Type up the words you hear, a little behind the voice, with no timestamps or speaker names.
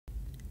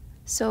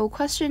So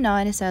question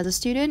 9, it says a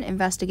student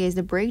investigates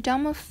the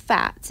breakdown of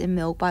fats in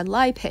milk by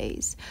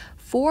lipase.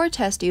 4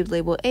 test tubes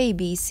labeled A,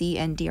 B, C,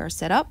 and D are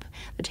set up.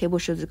 The table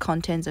shows the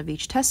contents of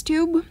each test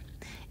tube.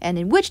 And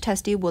in which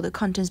test tube will the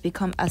contents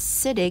become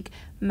acidic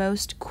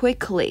most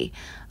quickly?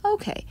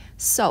 Okay,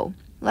 so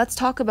let's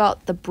talk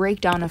about the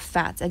breakdown of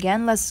fats.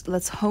 Again,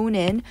 let's hone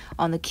in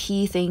on the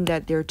key thing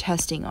that they're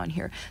testing on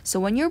here. So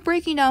when you're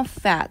breaking down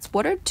fats,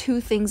 what are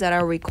 2 things that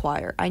are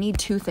required? I need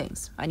 2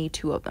 things. I need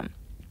 2 of them.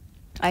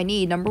 I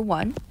need, number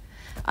 1,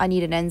 I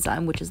need an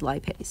enzyme, which is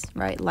lipase,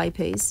 right?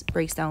 Lipase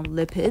breaks down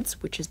lipids,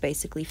 which is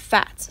basically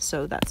fats.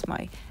 So that's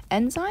my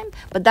enzyme.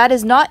 But that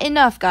is not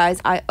enough, guys.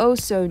 I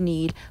also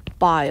need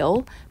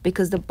bile,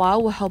 because the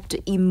bile will help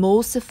to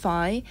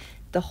emulsify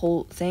the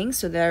whole thing,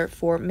 so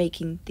therefore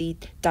making the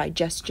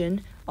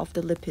digestion of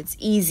the lipids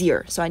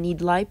easier. So I need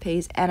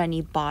lipase and I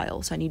need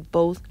bile. So I need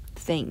both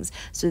things.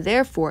 So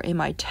therefore, in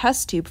my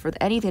test tube, for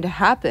anything to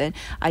happen,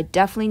 I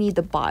definitely need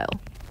the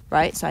bile.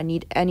 Right? So I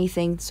need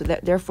anything, so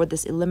that therefore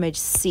this eliminates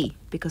C,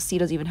 because C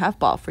doesn't even have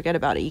bile. Forget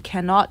about it. You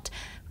cannot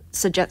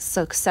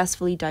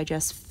successfully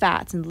digest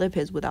fats and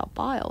lipids without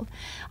bile.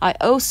 I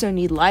also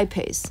need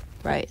lipase,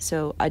 right?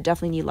 So I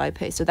definitely need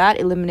lipase. So that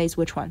eliminates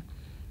which one?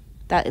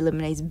 That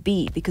eliminates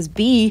B, because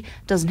B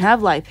doesn't have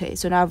lipase.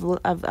 So now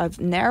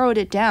I've narrowed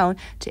it down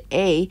to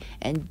A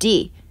and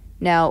D.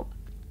 Now,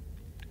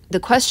 the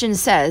question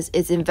says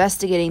it's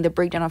investigating the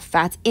breakdown of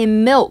fats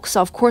in milk.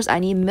 So, of course, I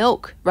need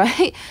milk,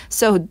 right?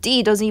 So,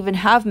 D doesn't even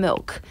have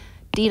milk.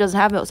 D doesn't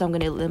have milk, so I'm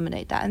going to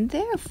eliminate that. And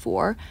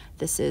therefore,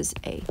 this is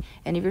A.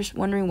 And if you're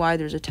wondering why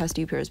there's a test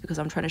tube here, it's because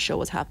I'm trying to show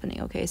what's happening,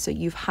 okay? So,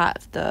 you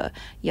have the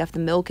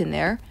milk in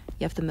there.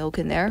 You have the milk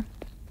in there.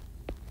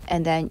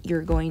 And then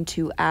you're going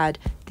to add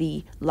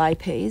the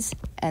lipase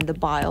and the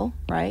bile,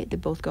 right? They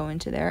both go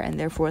into there, and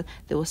therefore,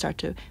 they will start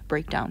to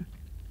break down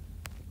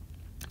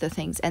the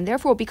things, and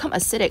therefore become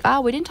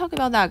acidic. We didn't talk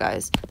about that,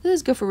 guys. This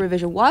is good for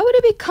revision. Why would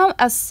it become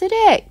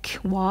acidic?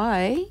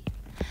 Why?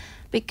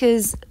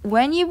 Because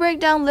when you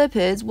break down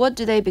lipids, what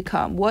do they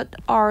become? What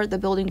are the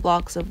building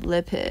blocks of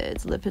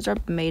lipids? Lipids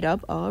are made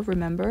up of,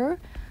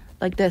 remember,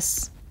 like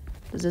this.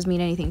 Does this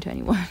mean anything to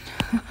anyone?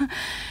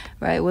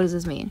 Right? What does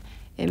this mean?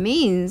 It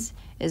means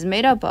it's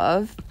made up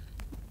of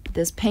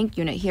this pink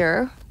unit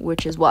here,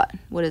 which is what?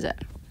 What is it?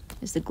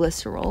 It's the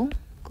glycerol.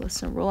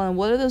 Glycerol. And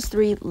what are those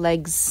 3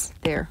 legs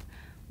there?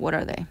 What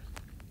are they?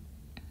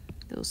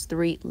 Those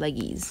 3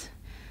 leggies.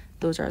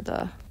 Those are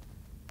the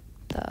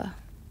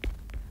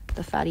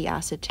fatty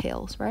acid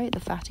tails, right?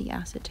 The fatty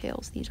acid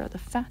tails. These are the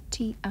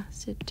fatty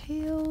acid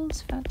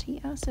tails.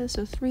 Fatty acids.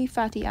 So 3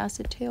 fatty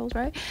acid tails,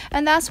 right?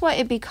 And that's why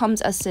it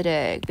becomes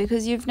acidic,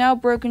 because you've now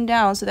broken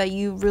down so that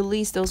you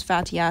release those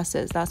fatty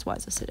acids. That's why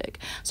it's acidic.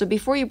 So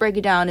before you break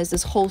it down is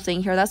this whole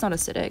thing here. That's not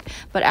acidic.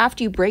 But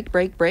after you break,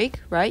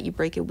 right? You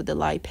break it with the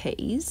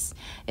lipase.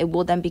 It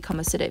will then become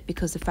acidic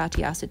because the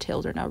fatty acid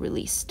tails are now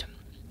released.